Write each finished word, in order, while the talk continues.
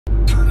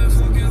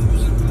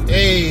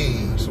Hey,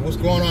 so what's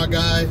going on,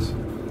 guys?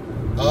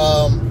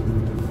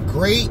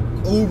 Great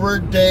Uber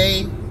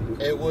day.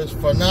 It was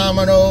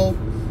phenomenal.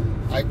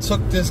 I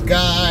took this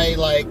guy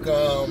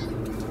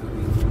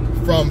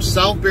from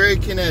Southbury,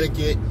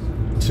 Connecticut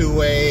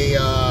to a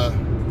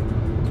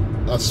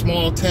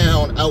small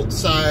town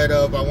outside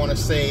of, I want to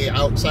say,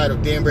 outside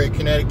of Danbury,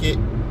 Connecticut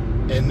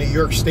in New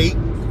York State.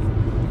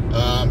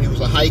 He was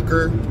a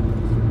hiker,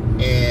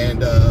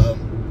 and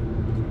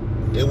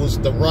it was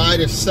the ride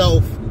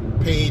itself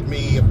paid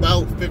me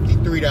about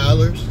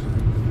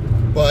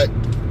 $53, but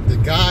the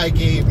guy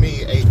gave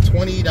me a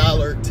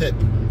 $20 tip.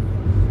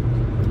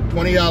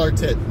 $20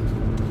 tip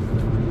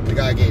the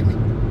guy gave me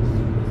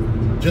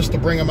just to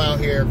bring him out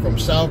here from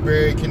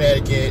Southbury,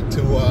 Connecticut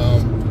to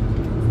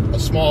a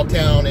small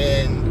town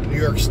in New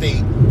York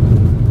State.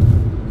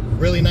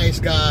 Really nice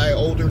guy,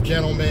 older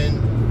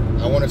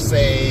gentleman. I want to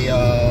say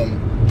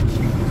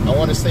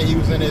he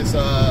was in his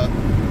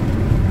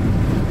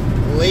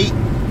late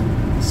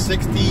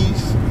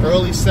 60s,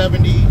 early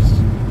 70s,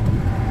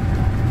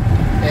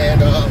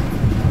 and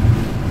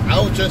I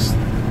was just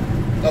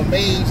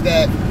amazed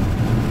that,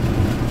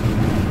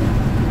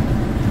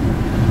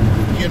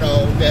 you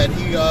know, that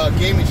he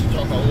gave me such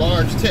a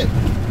large tip.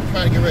 I'm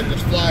trying to get rid of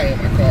this fly in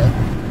my car.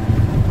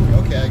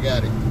 Okay, I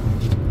got it.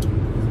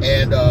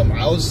 And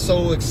I was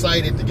so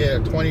excited to get a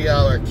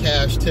 $20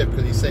 cash tip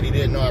because he said he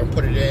didn't know how to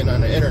put it in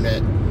on the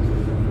internet,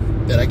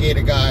 that I gave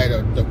the guy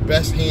the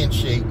best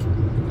handshake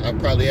I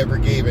probably ever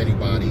gave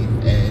anybody,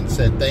 and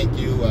said thank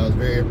you. I was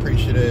very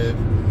appreciative.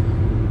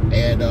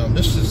 And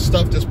this is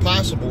stuff that's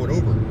possible with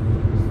Uber.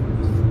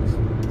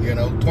 You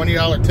know,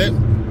 $20 tip,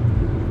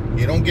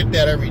 you don't get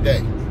that every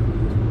day.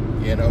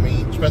 You know what I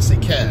mean? Especially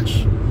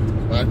cash. A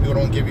lot of people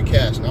don't give you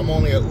cash. And I'm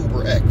only an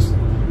Uber X.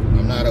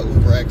 I'm not an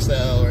Uber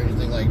XL or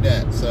anything like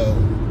that. So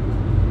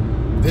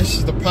this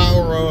is the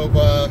power of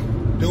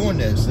doing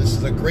this. This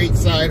is a great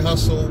side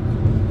hustle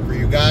for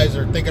you guys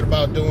that are thinking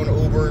about doing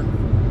Uber.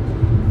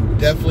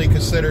 Definitely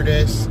consider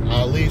this.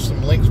 I'll leave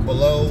some links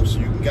below so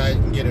you guys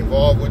can get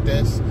involved with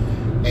this.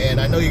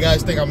 And I know you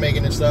guys think I'm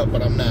making this up,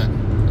 but I'm not.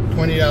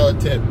 $20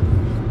 tip.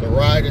 The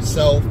ride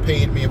itself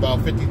paid me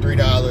about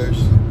 $53.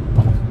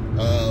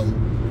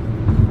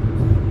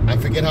 I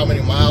forget how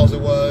many miles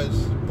it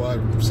was, but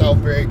from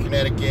Southbury,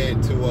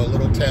 Connecticut to a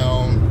little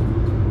town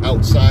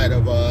outside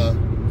of, I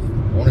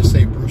want to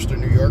say Brewster,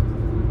 New York.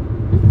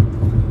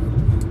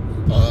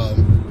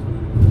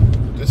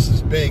 This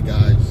is big,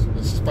 guys.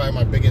 This is probably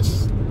my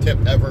biggest tip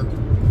ever.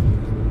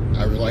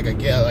 Like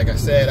I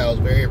said, I was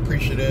very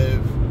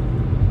appreciative,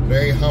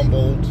 very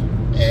humbled,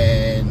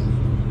 and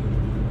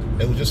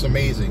it was just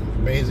amazing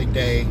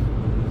day.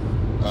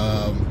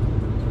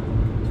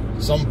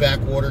 Some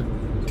backwater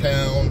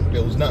town,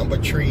 there was nothing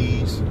but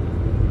trees,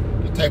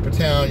 the type of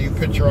town you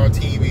picture on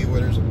TV where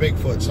there's a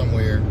Bigfoot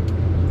somewhere.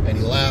 And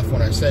he laughed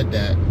when I said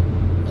that.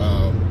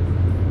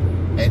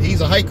 And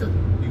he's a hiker.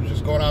 He was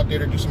just going out there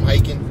to do some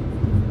hiking.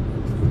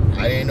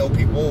 I didn't know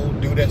people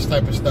do this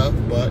type of stuff,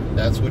 but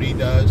that's what he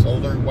does.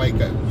 Older white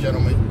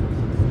gentleman.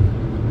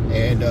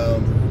 And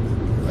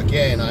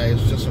again, I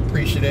was just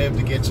appreciative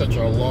to get such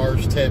a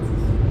large tip.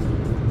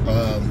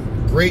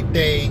 Great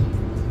day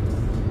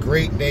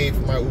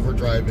for my Uber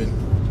driving.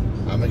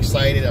 I'm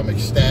excited, I'm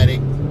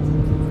ecstatic.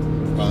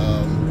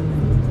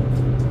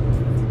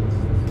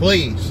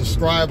 Please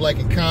subscribe, like,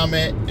 and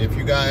comment if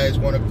you guys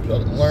want to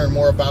learn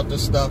more about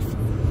this stuff,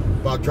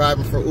 about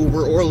driving for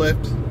Uber or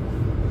Lyft,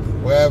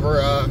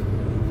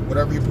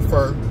 whatever you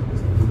prefer.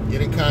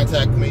 Get in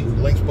contact with me,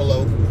 links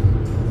below,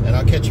 and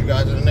I'll catch you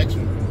guys in the next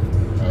one.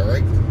 All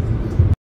right.